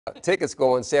Tickets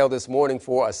go on sale this morning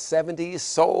for a 70s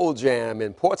soul jam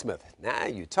in Portsmouth. Now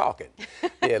you talking.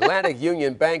 The Atlantic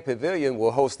Union Bank Pavilion will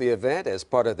host the event as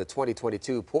part of the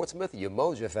 2022 Portsmouth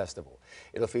UMOJA Festival.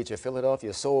 It'll feature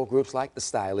Philadelphia soul groups like the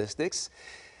Stylistics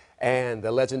and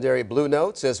the legendary Blue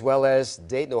Notes, as well as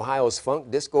Dayton, Ohio's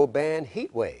funk disco band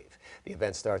Heatwave. The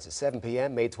event starts at 7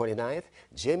 p.m. May 29th.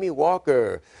 Jimmy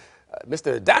Walker,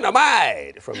 Mr.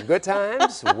 Dynamite from Good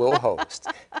Times will host.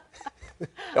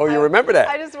 Oh, you remember that?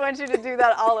 I just want you to do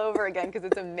that all over again because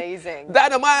it's amazing.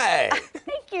 Dynamite!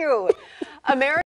 Thank you.